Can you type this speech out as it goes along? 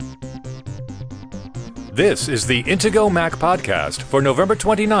This is the Intego Mac Podcast for November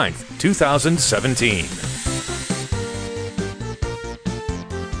 29th, 2017.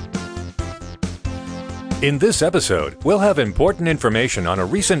 In this episode, we'll have important information on a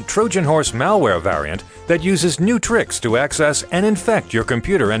recent Trojan Horse malware variant that uses new tricks to access and infect your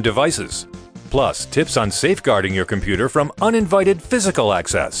computer and devices. Plus, tips on safeguarding your computer from uninvited physical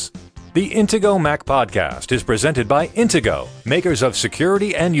access. The Intego Mac Podcast is presented by Intego, makers of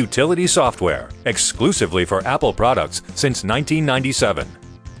security and utility software, exclusively for Apple products since 1997.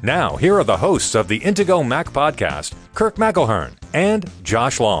 Now, here are the hosts of the Intego Mac Podcast, Kirk McElhearn and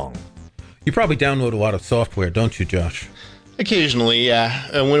Josh Long. You probably download a lot of software, don't you, Josh? Occasionally,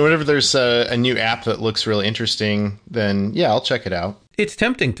 yeah. Whenever there's a new app that looks really interesting, then yeah, I'll check it out. It's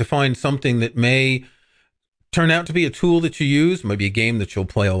tempting to find something that may turn out to be a tool that you use, maybe a game that you'll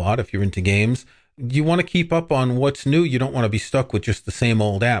play a lot if you're into games. You want to keep up on what's new. You don't want to be stuck with just the same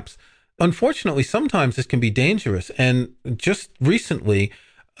old apps. Unfortunately, sometimes this can be dangerous. And just recently,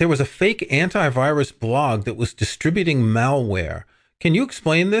 there was a fake antivirus blog that was distributing malware. Can you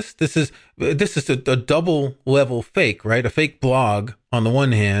explain this? This is a double level fake, right? A fake blog on the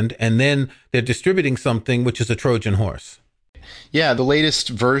one hand, and then they're distributing something which is a Trojan horse. Yeah, the latest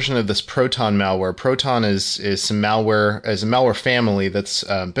version of this Proton malware. Proton is some malware, as a malware family that's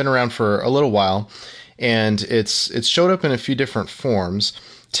been around for a little while, and it's showed up in a few different forms.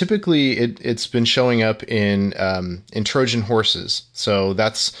 Typically, it's been showing up in Trojan horses. So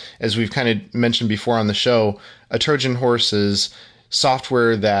that's, as we've kind of mentioned before on the show, a Trojan horse is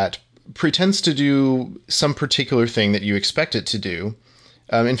software that pretends to do some particular thing that you expect it to do.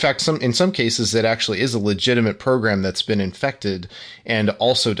 In fact, in some cases, it actually is a legitimate program that's been infected and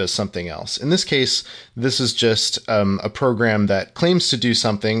also does something else. In this case, this is just a program that claims to do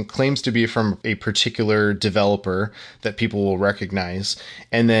something, claims to be from a particular developer that people will recognize,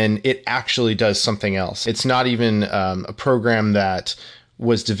 and then it actually does something else. It's not even a program that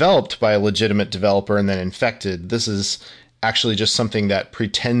was developed by a legitimate developer and then infected. This is actually just something that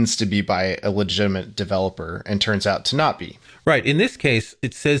pretends to be by a legitimate developer and turns out to not be. Right. In this case,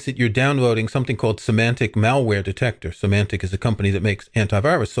 it says that you're downloading something called Symantec Malware Detector. Symantec is a company that makes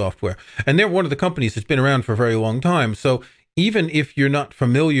antivirus software, and they're one of the companies that's been around for a very long time. So even if you're not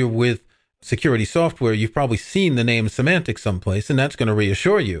familiar with security software, you've probably seen the name Symantec someplace, and that's going to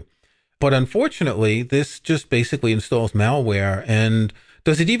reassure you. But unfortunately, this just basically installs malware. And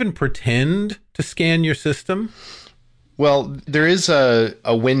does it even pretend to scan your system? Well, there is a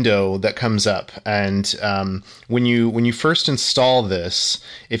window that comes up, and when you first install this,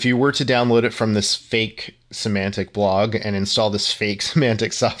 if you were to download it from this fake Symantec blog and install this fake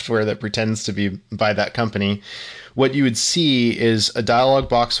Symantec software that pretends to be by that company, what you would see is a dialog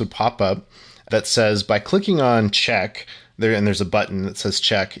box would pop up that says, by clicking on check, there's a button that says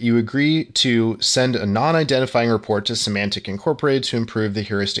check, you agree to send a non-identifying report to Symantec Incorporated to improve the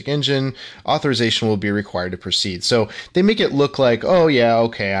heuristic engine. Authorization will be required to proceed. So they make it look like, oh yeah,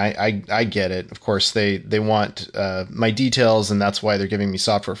 okay, I get it. Of course, they want my details, and that's why they're giving me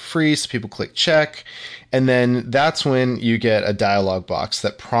software for free. So people click check. And then that's when you get a dialog box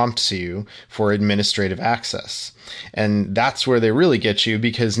that prompts you for administrative access. And that's where they really get you,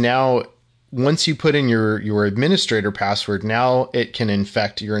 because now once you put in your administrator password, now it can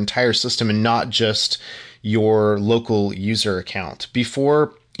infect your entire system and not just your local user account.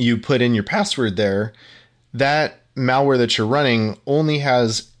 Before you put in your password there, that malware that you're running only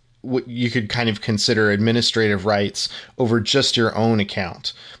has what you could kind of consider administrative rights over just your own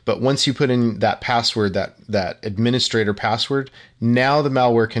account. But once you put in that password, that administrator password, now the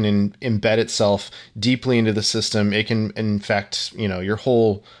malware can embed itself deeply into the system. It can infect, your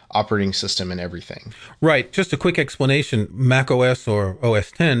whole operating system and everything. Right. Just a quick explanation. Mac OS or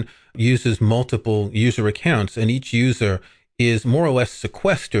OS X uses multiple user accounts, and each user is more or less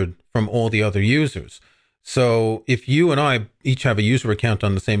sequestered from all the other users. So if you and I each have a user account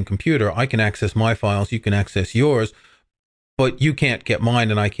on the same computer, I can access my files, you can access yours, but you can't get mine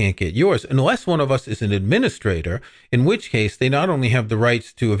and I can't get yours, unless one of us is an administrator, in which case they not only have the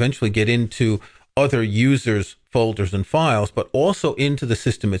rights to eventually get into other users' folders and files, but also into the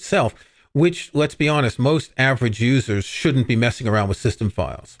system itself, which, let's be honest, most average users shouldn't be messing around with system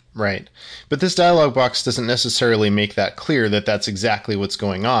files. Right. But this dialog box doesn't necessarily make that clear that that's exactly what's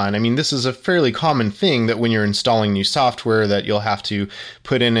going on. I mean, this is a fairly common thing that when you're installing new software that you'll have to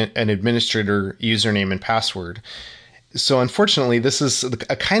put in an administrator username and password. So unfortunately, this is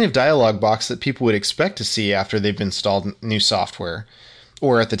a kind of dialog box that people would expect to see after they've installed new software,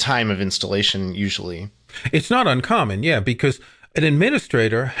 or at the time of installation, usually. It's not uncommon, yeah, because an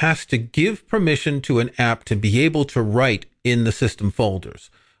administrator has to give permission to an app to be able to write in the system folders.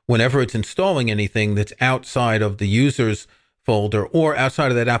 whenever it's installing anything that's outside of the user's folder or outside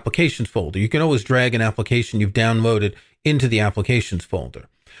of that applications folder. You can always drag an application you've downloaded into the applications folder.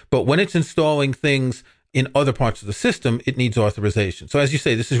 But when it's installing things in other parts of the system, it needs authorization. So as you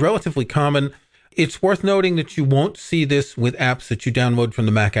say, this is relatively common. It's worth noting that you won't see this with apps that you download from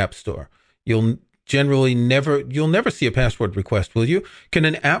the Mac App Store. You'll never see a password request, will you? Can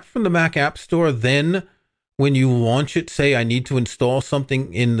an app from the Mac App Store then, when you launch it, say, I need to install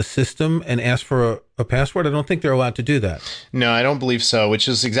something in the system and ask for a password? I don't think they're allowed to do that. No, I don't believe so, which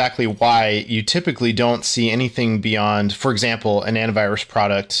is exactly why you typically don't see anything beyond, for example, an antivirus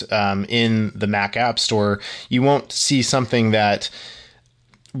product in the Mac App Store. You won't see something that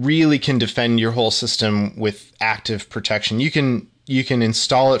really can defend your whole system with active protection. You can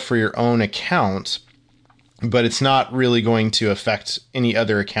install it for your own account, but it's not really going to affect any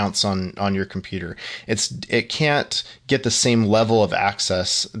other accounts on your computer. It can't get the same level of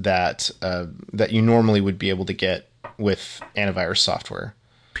access that you normally would be able to get with antivirus software.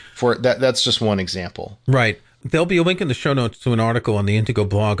 That's just one example. Right. There'll be a link in the show notes to an article on the Intego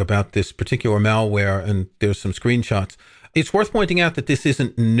blog about this particular malware, and there's some screenshots. It's worth pointing out that this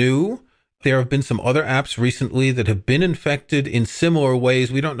isn't new. There have been some other apps recently that have been infected in similar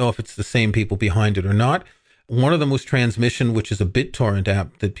ways. We don't know if it's the same people behind it or not. One of them was Transmission, which is a BitTorrent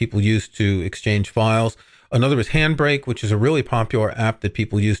app that people use to exchange files. Another is Handbrake, which is a really popular app that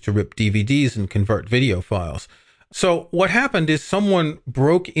people use to rip DVDs and convert video files. So what happened is someone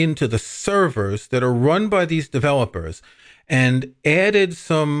broke into the servers that are run by these developers and added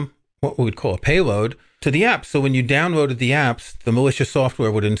some, what we would call a payload, to the apps. So when you downloaded the apps, the malicious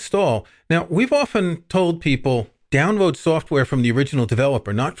software would install. Now, we've often told people, download software from the original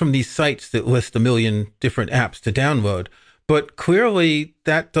developer, not from these sites that list a million different apps to download. But clearly,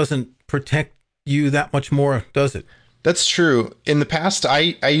 that doesn't protect you that much more, does it? That's true. In the past,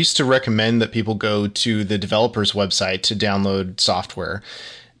 I used to recommend that people go to the developer's website to download software.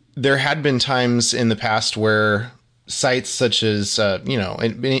 There had been times in the past where sites such as,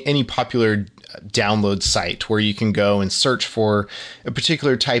 any popular download site where you can go and search for a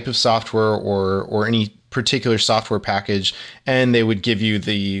particular type of software or any particular software package, and they would give you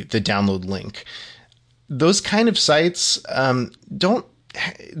the download link. Those kind of sites don't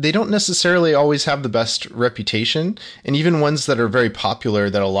necessarily always have the best reputation, and even ones that are very popular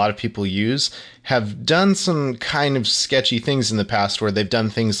that a lot of people use have done some kind of sketchy things in the past, where they've done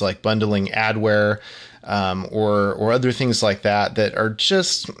things like bundling adware or other things like that are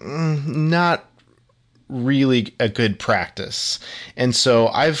just not really a good practice. And so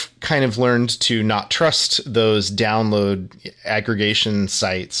I've kind of learned to not trust those download aggregation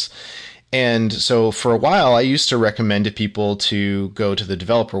sites. And so for a while, I used to recommend to people to go to the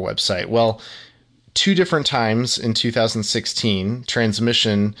developer website. Well, 2 different times in 2016,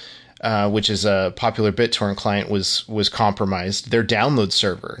 Transmission, which is a popular BitTorrent client, was compromised. Their download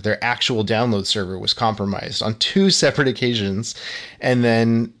server, their actual download server, was compromised on 2 separate occasions. And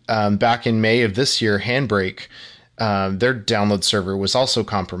then back in May of this year, Handbrake, their download server was also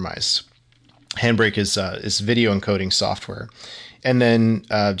compromised. Handbrake is video encoding software. And then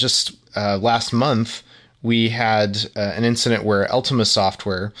just last month, we had an incident where Ultima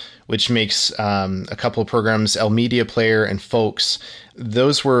Software, which makes a couple of programs, El Media Player and Folks,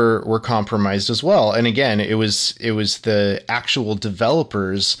 those were compromised as well. And again, it was the actual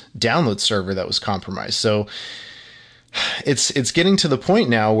developer's download server that was compromised. So it's getting to the point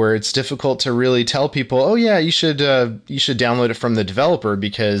now where it's difficult to really tell people, oh yeah, you should download it from the developer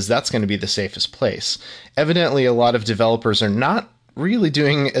because that's going to be the safest place. Evidently, a lot of developers are not really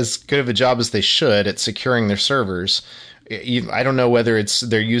doing as good of a job as they should at securing their servers. I don't know whether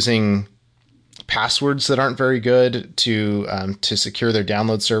they're using passwords that aren't very good to secure their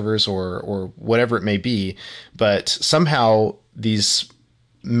download servers or whatever it may be, but somehow these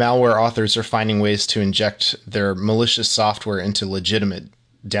malware authors are finding ways to inject their malicious software into legitimate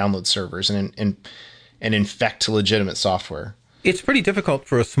download servers and infect legitimate software. It's pretty difficult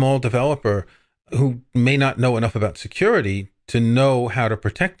for a small developer who may not know enough about security to know how to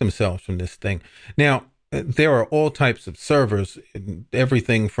protect themselves from this thing. Now, there are all types of servers,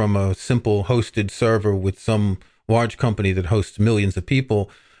 everything from a simple hosted server with some large company that hosts millions of people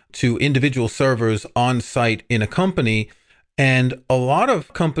to individual servers on site in a company. And a lot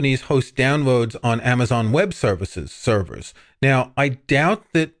of companies host downloads on Amazon Web Services servers. Now, I doubt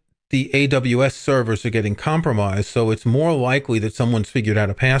that the AWS servers are getting compromised, so it's more likely that someone's figured out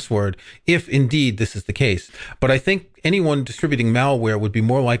a password, if indeed this is the case. But I think anyone distributing malware would be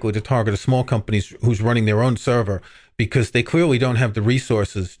more likely to target a small company who's running their own server, because they clearly don't have the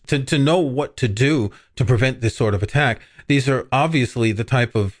resources to know what to do to prevent this sort of attack. These are obviously the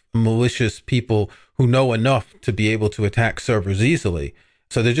type of malicious people who know enough to be able to attack servers easily.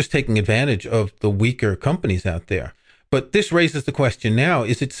 So they're just taking advantage of the weaker companies out there. But this raises the question now,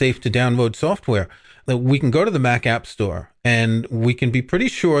 is it safe to download software? We can go to the Mac App Store and we can be pretty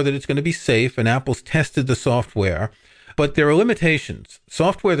sure that it's going to be safe, and Apple's tested the software. But there are limitations.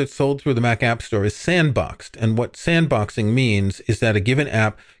 Software that's sold through the Mac App Store is sandboxed. And what sandboxing means is that a given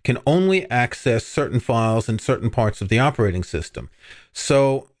app can only access certain files in certain parts of the operating system.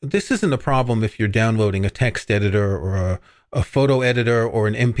 So this isn't a problem if you're downloading a text editor or a photo editor or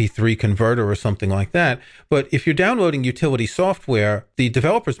an MP3 converter or something like that. But if you're downloading utility software, the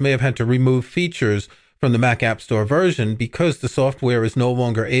developers may have had to remove features from the Mac App Store version because the software is no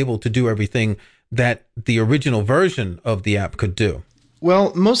longer able to do everything that the original version of the app could do.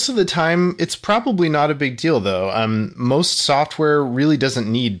 Well, most of the time, it's probably not a big deal, though. Most software really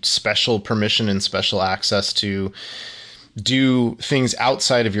doesn't need special permission and special access to do things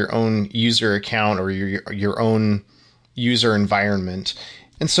outside of your own user account or your own user environment.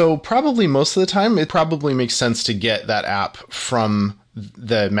 And so probably most of the time, it probably makes sense to get that app from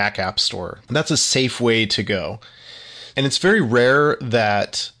the Mac App Store. That's a safe way to go. And it's very rare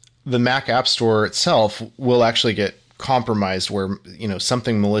that the Mac App Store itself will actually get compromised where,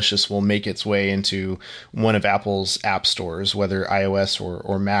 something malicious will make its way into one of Apple's app stores, whether iOS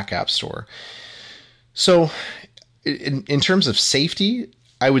or Mac App Store. So in terms of safety,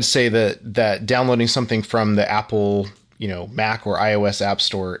 I would say that downloading something from the Apple, Mac or iOS App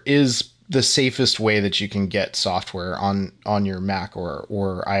Store is the safest way that you can get software on your Mac or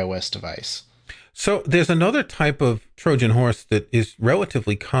iOS device. So there's another type of Trojan horse that is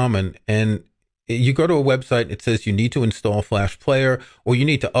relatively common, and you go to a website, it says you need to install Flash Player or you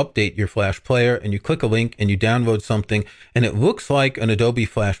need to update your Flash Player, and you click a link and you download something, and it looks like an Adobe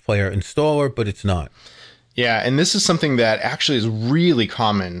Flash Player installer, but it's not. Yeah, and this is something that actually is really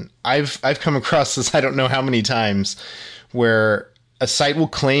common. I've come across this I don't know how many times, where a site will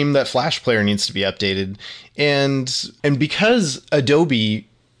claim that Flash Player needs to be updated, and because Adobe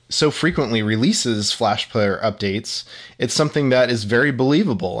so frequently releases Flash Player updates, it's something that is very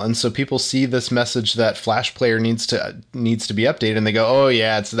believable. And so people see this message that Flash Player needs to be updated, and they go, "Oh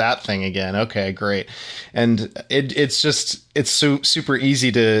yeah, it's that thing again. Okay, great." And it's so super easy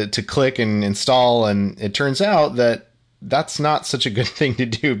to click and install, and it turns out that that's not such a good thing to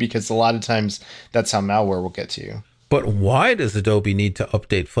do, because a lot of times that's how malware will get to you. But why does Adobe need to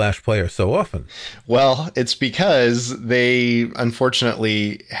update Flash Player so often? Well, it's because they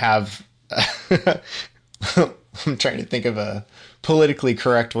unfortunately have... I'm trying to think of a politically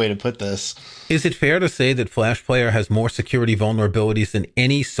correct way to put this. Is it fair to say that Flash Player has more security vulnerabilities than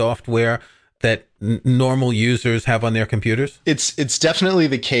any software that normal users have on their computers? It's definitely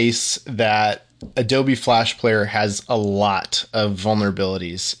the case that Adobe Flash Player has a lot of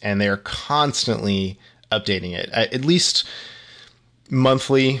vulnerabilities, and they are constantly updating it. At least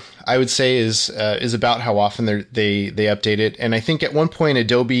monthly, I would say, is about how often they update it. And I think at one point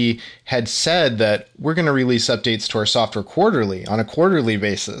Adobe had said that we're going to release updates to our software quarterly, on a quarterly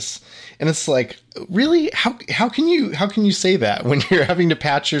basis. And it's like, really? How can you say that when you're having to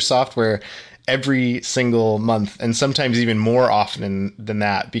patch your software every single month, and sometimes even more often than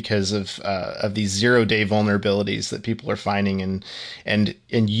that, because of these 0-day vulnerabilities that people are finding and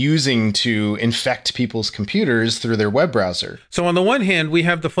using to infect people's computers through their web browser. So on the one hand, we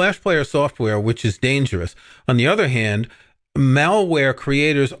have the Flash Player software, which is dangerous. On the other hand, malware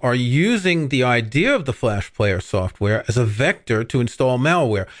creators are using the idea of the Flash Player software as a vector to install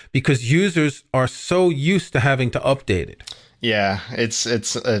malware, because users are so used to having to update it. Yeah, it's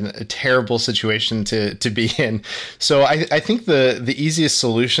a terrible situation to be in. So I think the easiest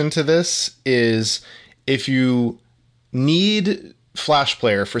solution to this is, if you need Flash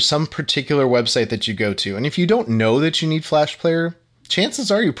Player for some particular website that you go to, and if you don't know that you need Flash Player, chances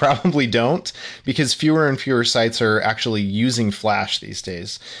are you probably don't, because fewer and fewer sites are actually using Flash these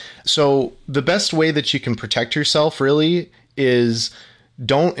days. So the best way that you can protect yourself really is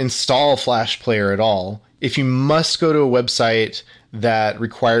don't install Flash Player at all. If you must go to a website that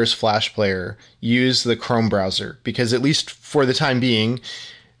requires Flash Player, use the Chrome browser, because at least for the time being,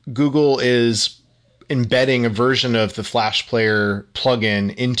 Google is embedding a version of the Flash Player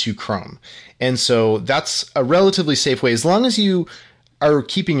plugin into Chrome. And so that's a relatively safe way. As long as you are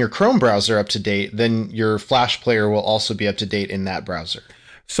keeping your Chrome browser up to date, then your Flash Player will also be up to date in that browser.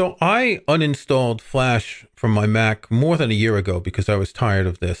 So I uninstalled Flash from my Mac more than a year ago because I was tired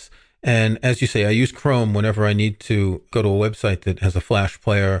of this. And as you say, I use Chrome whenever I need to go to a website that has a Flash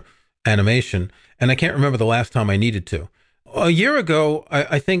Player animation, and I can't remember the last time I needed to. A year ago,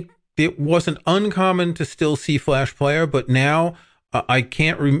 I think it wasn't uncommon to still see Flash Player, but now I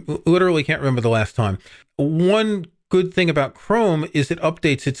literally can't remember the last time. One good thing about Chrome is it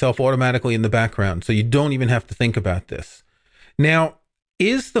updates itself automatically in the background, so you don't even have to think about this. Now,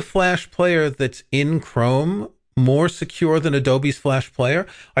 is the Flash Player that's in Chrome more secure than Adobe's Flash Player?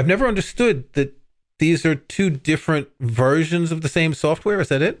 I've never understood that these are two different versions of the same software. Is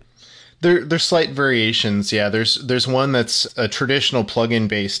that it? There's slight variations. Yeah, there's one that's a traditional plugin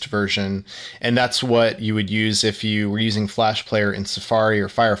based version, and that's what you would use if you were using Flash Player in Safari or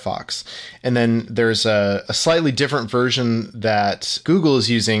Firefox. And then there's a slightly different version that Google is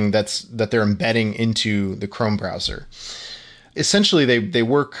using that they're embedding into the Chrome browser. Essentially, they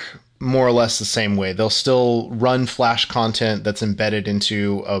work more or less the same way. They'll still run Flash content that's embedded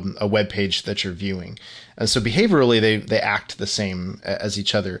into a web page that you're viewing. And so behaviorally, they act the same as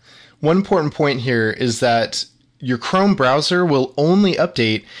each other. One important point here is that your Chrome browser will only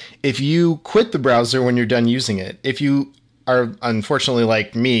update if you quit the browser when you're done using it. If you are, unfortunately,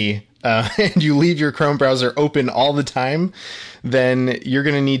 like me, and you leave your Chrome browser open all the time, then you're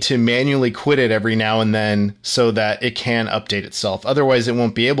going to need to manually quit it every now and then so that it can update itself. Otherwise, it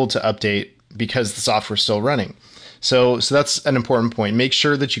won't be able to update because the software's still running. So that's an important point. Make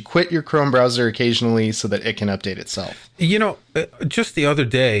sure that you quit your Chrome browser occasionally so that it can update itself. You know, just the other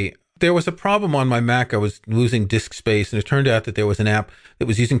day, there was a problem on my Mac. I was losing disk space, and it turned out that there was an app that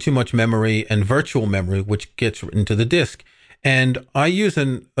was using too much memory and virtual memory, which gets written to the disk. And I use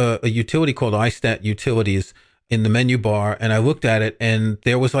a utility called iStat Utilities in the menu bar, and I looked at it, and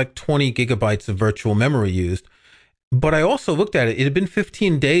there was like 20 gigabytes of virtual memory used. But I also looked at it. It had been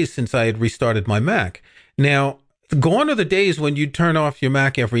 15 days since I had restarted my Mac. Now, gone are the days when you turn off your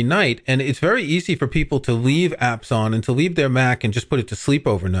Mac every night, and it's very easy for people to leave apps on and to leave their Mac and just put it to sleep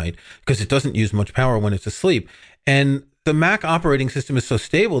overnight because it doesn't use much power when it's asleep. And the Mac operating system is so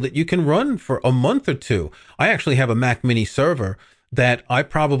stable that you can run for a month or two. I actually have a Mac Mini server that I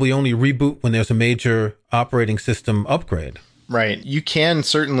probably only reboot when there's a major operating system upgrade. Right. You can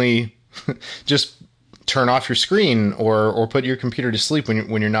certainly just turn off your screen or put your computer to sleep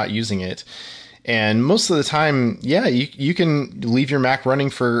when you're not using it. And most of the time, yeah, you can leave your Mac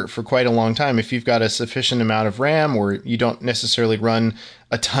running for quite a long time. If you've got a sufficient amount of RAM, or you don't necessarily run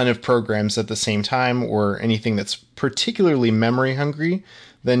a ton of programs at the same time, or anything that's particularly memory hungry,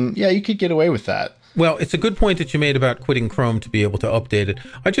 then yeah, you could get away with that. Well, it's a good point that you made about quitting Chrome to be able to update it.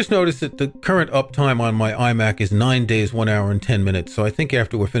 I just noticed that the current uptime on my iMac is 9 days, 1 hour, and 10 minutes. So I think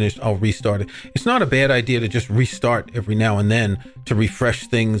after we're finished, I'll restart it. It's not a bad idea to just restart every now and then to refresh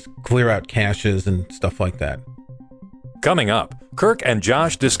things, clear out caches, and stuff like that. Coming up, Kirk and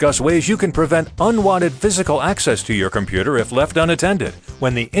Josh discuss ways you can prevent unwanted physical access to your computer if left unattended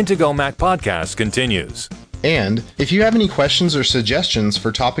when the Intego Mac podcast continues. And if you have any questions or suggestions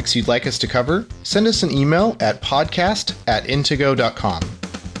for topics you'd like us to cover, send us an email at podcast@intego.com.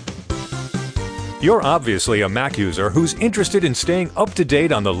 You're obviously a Mac user who's interested in staying up to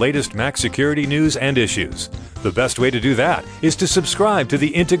date on the latest Mac security news and issues. The best way to do that is to subscribe to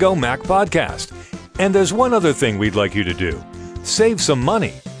the Intego Mac podcast. And there's one other thing we'd like you to do. Save some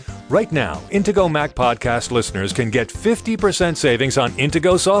money. Right now, Intego Mac podcast listeners can get 50% savings on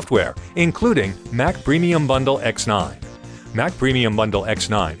Intego software, including Mac Premium Bundle X9. Mac Premium Bundle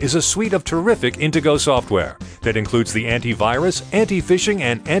X9 is a suite of terrific Intego software that includes the antivirus, anti-phishing,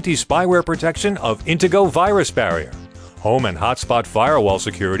 and anti-spyware protection of Intego Virus Barrier, home and hotspot firewall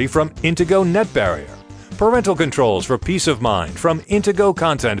security from Intego Net Barrier, parental controls for peace of mind from Intego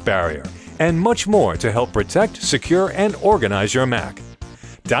Content Barrier, and much more to help protect, secure, and organize your Mac.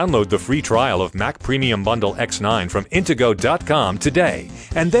 Download the free trial of Mac Premium Bundle X9 from Intego.com today,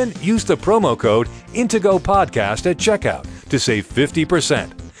 and then use the promo code IntegoPodcast at checkout to save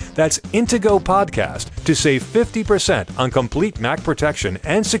 50%. That's Intego Podcast to save 50% on complete Mac protection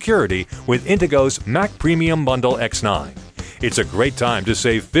and security with Intego's Mac Premium Bundle X9. It's a great time to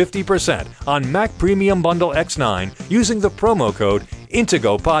save 50% on Mac Premium Bundle X9 using the promo code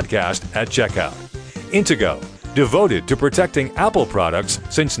Intego Podcast at checkout. Intego, devoted to protecting Apple products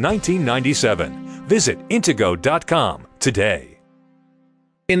since 1997. Visit Intego.com today.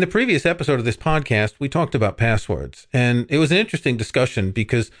 In the previous episode of this podcast, we talked about passwords, and it was an interesting discussion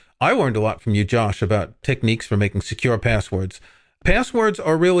because I learned a lot from you, Josh, about techniques for making secure passwords. Passwords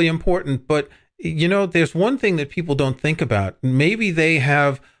are really important, but you know, there's one thing that people don't think about. Maybe they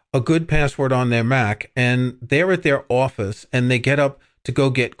have a good password on their Mac and they're at their office and they get up to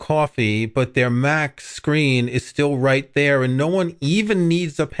go get coffee, but their Mac screen is still right there, and no one even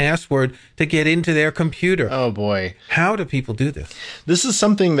needs a password to get into their computer. Oh, boy. How do people do this? This is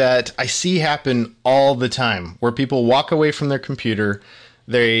something that I see happen all the time, where people walk away from their computer,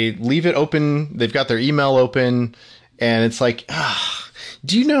 they leave it open, they've got their email open, and it's like,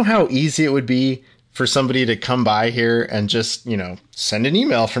 do you know how easy it would be for somebody to come by here and just, send an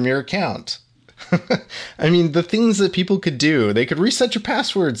email from your account? I mean, the things that people could do, they could reset your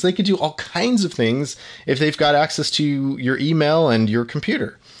passwords. They could do all kinds of things if they've got access to your email and your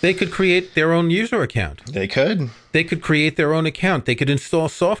computer. They could create their own user account. They could. They could create their own account. They could install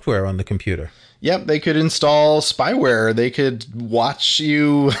software on the computer. Yep, they could install spyware. They could watch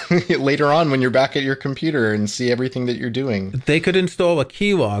you later on when you're back at your computer and see everything that you're doing. They could install a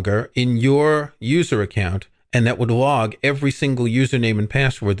keylogger in your user account, and that would log every single username and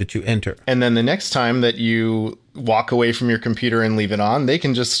password that you enter. And then the next time that you walk away from your computer and leave it on, they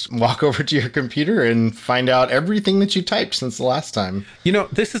can just walk over to your computer and find out everything that you typed since the last time.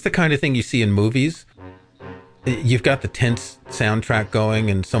 This is the kind of thing you see in movies. You've got the tense soundtrack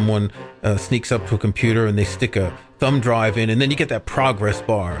going, and someone sneaks up to a computer and they stick a thumb drive in, and then you get that progress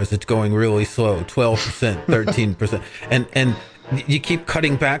bar as it's going really slow, 12%, 13%. And you keep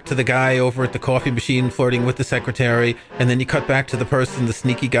cutting back to the guy over at the coffee machine flirting with the secretary, and then you cut back to the person, the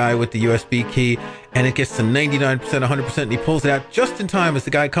sneaky guy with the USB key, and it gets to 99%, 100%, and he pulls it out just in time as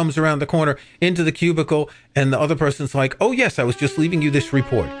the guy comes around the corner into the cubicle, and the other person's like, oh yes, I was just leaving you this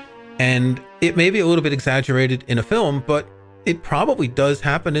report. And it may be a little bit exaggerated in a film, but it probably does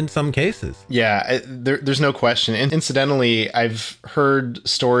happen in some cases. Yeah, there's no question. And incidentally, I've heard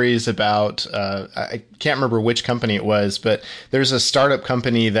stories about, I can't remember which company it was, but there's a startup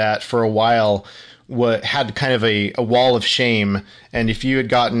company that for a while had kind of a wall of shame. And if you had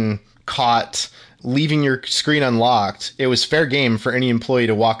gotten caught leaving your screen unlocked, it was fair game for any employee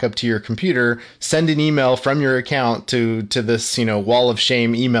to walk up to your computer, send an email from your account to this, wall of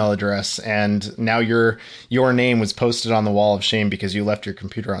shame email address, and now your name was posted on the wall of shame because you left your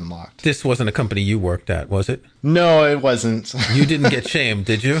computer unlocked. This wasn't a company you worked at, was it? No, it wasn't. You didn't get shamed,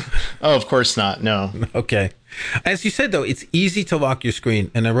 did you? Oh, of course not. No. Okay. As you said, though, it's easy to lock your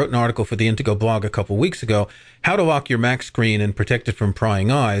screen. And I wrote an article for the Intego blog a couple weeks ago, how to lock your Mac screen and protect it from prying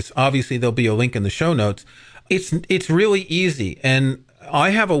eyes. Obviously, there'll be a link in the show notes. It's really easy. And I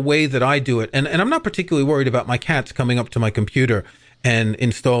have a way that I do it. And I'm not particularly worried about my cats coming up to my computer and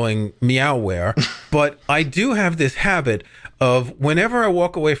installing Meowware. But I do have this habit of whenever I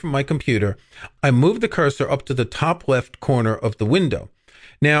walk away from my computer, I move the cursor up to the top left corner of the window.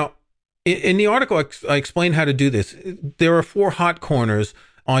 Now, in the article, I explain how to do this. There are 4 hot corners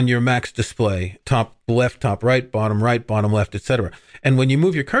on your Mac's display: top left, top right, bottom left, etc. And when you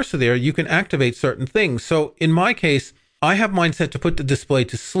move your cursor there, you can activate certain things. So in my case, I have mine set to put the display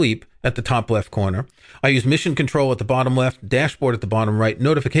to sleep at the top left corner. I use mission control at the bottom left, dashboard at the bottom right,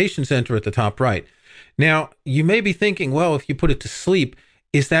 notification center at the top right. Now, you may be thinking, well, if you put it to sleep,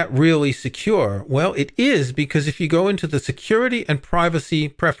 is that really secure? Well, it is, because if you go into the security and privacy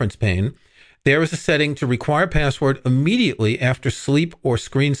preference pane, there is a setting to require password immediately after sleep or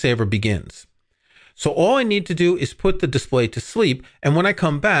screensaver begins. So all I need to do is put the display to sleep, and when I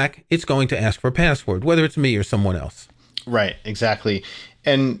come back, it's going to ask for a password, whether it's me or someone else. Right, exactly.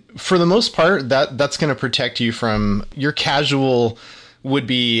 And for the most part, that's going to protect you from your casual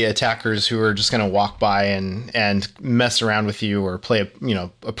would-be attackers who are just going to walk by and mess around with you or play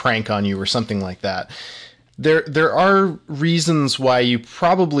a prank on you or something like that. There are reasons why you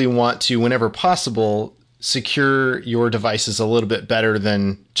probably want to, whenever possible, secure your devices a little bit better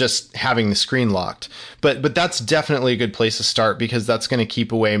than just having the screen locked. But that's definitely a good place to start, because that's going to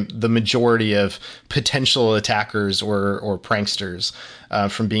keep away the majority of potential attackers or pranksters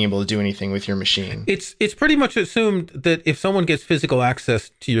from being able to do anything with your machine. It's pretty much assumed that if someone gets physical access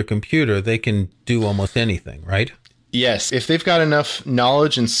to your computer, they can do almost anything, right? Yes. If they've got enough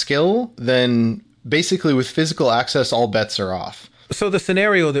knowledge and skill, then basically with physical access, all bets are off. So the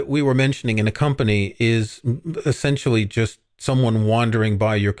scenario that we were mentioning in a company is essentially just someone wandering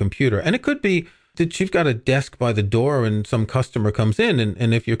by your computer. And it could be that you've got a desk by the door and some customer comes in,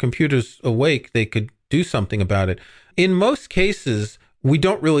 and if your computer's awake, they could do something about it. In most cases, we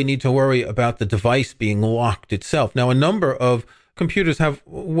don't really need to worry about the device being locked itself. Now, a number of computers have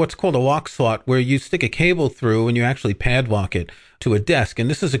what's called a lock slot, where you stick a cable through and you actually padlock it to a desk. And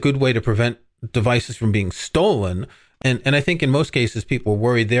this is a good way to prevent devices from being stolen. And I think in most cases, people are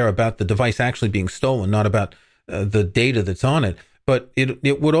worried there about the device actually being stolen, not about the data that's on it. But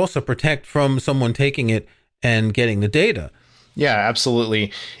it would also protect from someone taking it and getting the data. Yeah,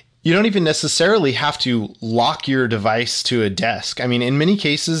 absolutely. You don't even necessarily have to lock your device to a desk. I mean, in many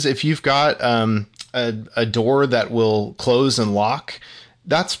cases, if you've got a door that will close and lock,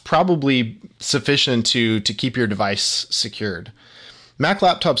 that's probably sufficient to keep your device secured. Mac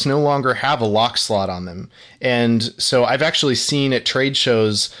laptops no longer have a lock slot on them. And so I've actually seen at trade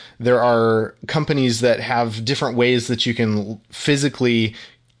shows, there are companies that have different ways that you can physically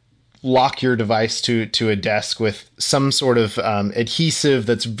lock your device to a desk with some sort of adhesive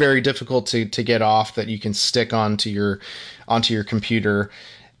that's very difficult to get off that you can stick onto your computer.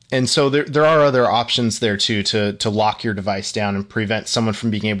 And so there are other options there too to lock your device down and prevent someone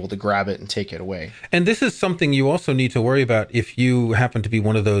from being able to grab it and take it away. And this is something you also need to worry about if you happen to be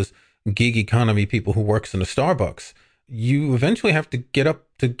one of those gig economy people who works in a Starbucks. You eventually have to get up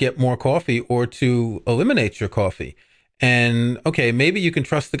to get more coffee or to eliminate your coffee. And okay, maybe you can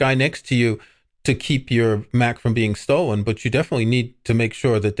trust the guy next to you to keep your Mac from being stolen, but you definitely need to make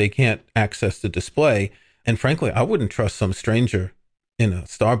sure that they can't access the display. And frankly, I wouldn't trust some stranger in a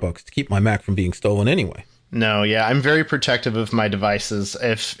Starbucks to keep my Mac from being stolen anyway. No, yeah, I'm very protective of my devices.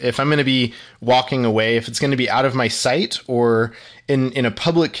 If I'm going to be walking away, if it's going to be out of my sight or in a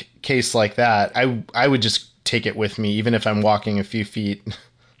public case like that, I would just take it with me, even if I'm walking a few feet.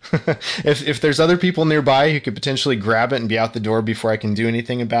 If there's other people nearby who could potentially grab it and be out the door before I can do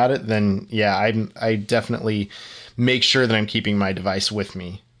anything about it, then yeah, I definitely make sure that I'm keeping my device with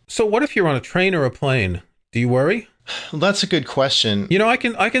me. So what if you're on a train or a plane? Do you worry? Well, that's a good question. You know, I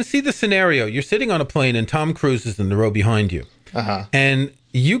can see the scenario. You're sitting on a plane and Tom Cruise is in the row behind you. Uh-huh. And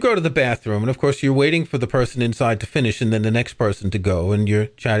you go to the bathroom, and of course you're waiting for the person inside to finish and then the next person to go, and you're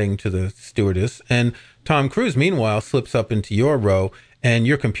chatting to the stewardess. And Tom Cruise, meanwhile, slips up into your row, and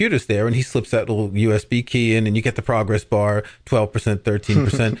your computer's there, and he slips that little USB key in, and you get the progress bar, 12%,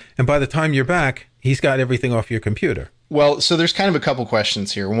 13%. And by the time you're back, he's got everything off your computer. Well, so there's kind of a couple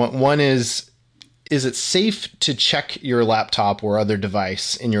questions here. One is it safe to check your laptop or other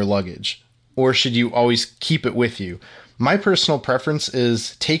device in your luggage? Or should you always keep it with you? My personal preference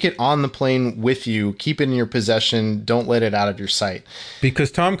is take it on the plane with you, keep it in your possession, don't let it out of your sight.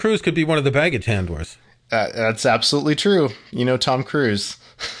 Because Tom Cruise could be one of the baggage handlers. That's absolutely true. You know, Tom Cruise.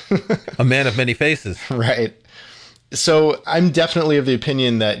 A man of many faces. Right. So I'm definitely of the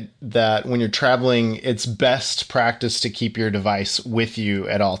opinion that when you're traveling, it's best practice to keep your device with you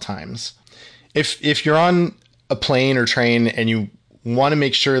at all times. If you're on a plane or train and you want to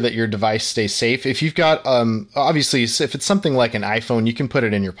make sure that your device stays safe, if you've got, obviously, if it's something like an iPhone, you can put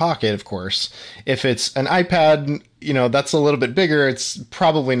it in your pocket, of course. If it's an iPad, you know, that's a little bit bigger. It's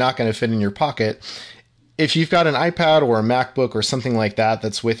probably not going to fit in your pocket. If you've got an iPad or a MacBook or something like that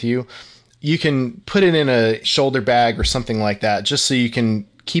that's with you, you can put it in a shoulder bag or something like that, just so you can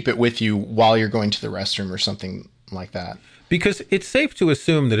keep it with you while you're going to the restroom or something like that. Because it's safe to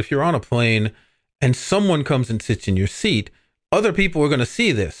assume that if you're on a plane and someone comes and sits in your seat, other people are going to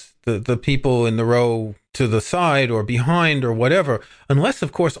see this, the people in the row to the side or behind or whatever, unless,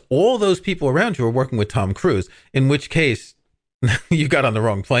 of course, all those people around you are working with Tom Cruise, in which case you got on the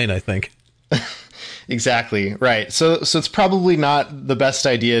wrong plane, I think. Exactly, right. So it's probably not the best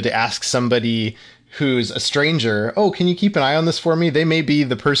idea to ask somebody who's a stranger, oh, can you keep an eye on this for me? They may be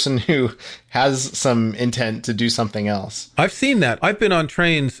the person who has some intent to do something else. I've seen that. I've been on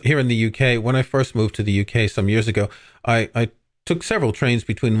trains here in the UK. When I first moved to the UK some years ago, I took several trains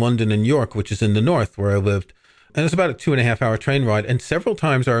between London and York, which is in the north where I lived. And it's about a 2.5-hour train ride. And several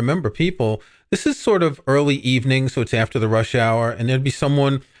times I remember people, this is sort of early evening, so it's after the rush hour, and there'd be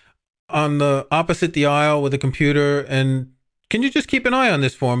someone on the opposite the aisle with a computer and, can you just keep an eye on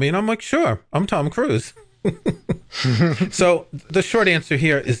this for me? And I'm like, sure, I'm Tom Cruise. So the short answer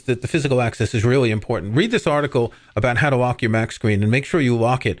here is that the physical access is really important. Read this article about how to lock your Mac screen and make sure you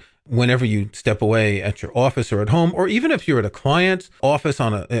lock it whenever you step away at your office or at home, or even if you're at a client's office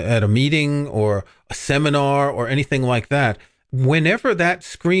at a meeting or a seminar or anything like that. Whenever that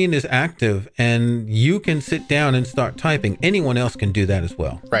screen is active and you can sit down and start typing, anyone else can do that as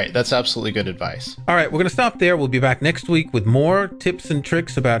well. Right. That's absolutely good advice. All right. We're going to stop there. We'll be back next week with more tips and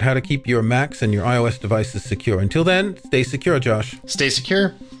tricks about how to keep your Macs and your iOS devices secure. Until then, stay secure, Josh. Stay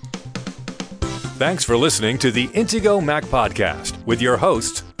secure. Thanks for listening to the Intego Mac Podcast with your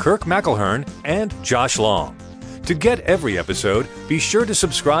hosts, Kirk McElhearn and Josh Long. To get every episode, be sure to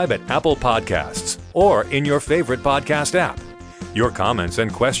subscribe at Apple Podcasts or in your favorite podcast app. Your comments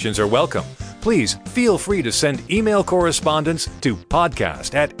and questions are welcome. Please feel free to send email correspondence to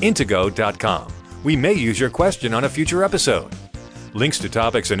podcast@intego.com. We may use your question on a future episode. Links to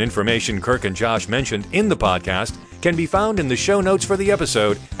topics and information Kirk and Josh mentioned in the podcast can be found in the show notes for the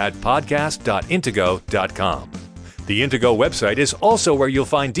episode at podcast.intego.com. The Intego website is also where you'll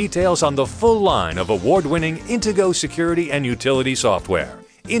find details on the full line of award-winning Intego security and utility software.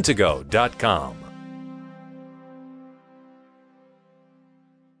 Intego.com.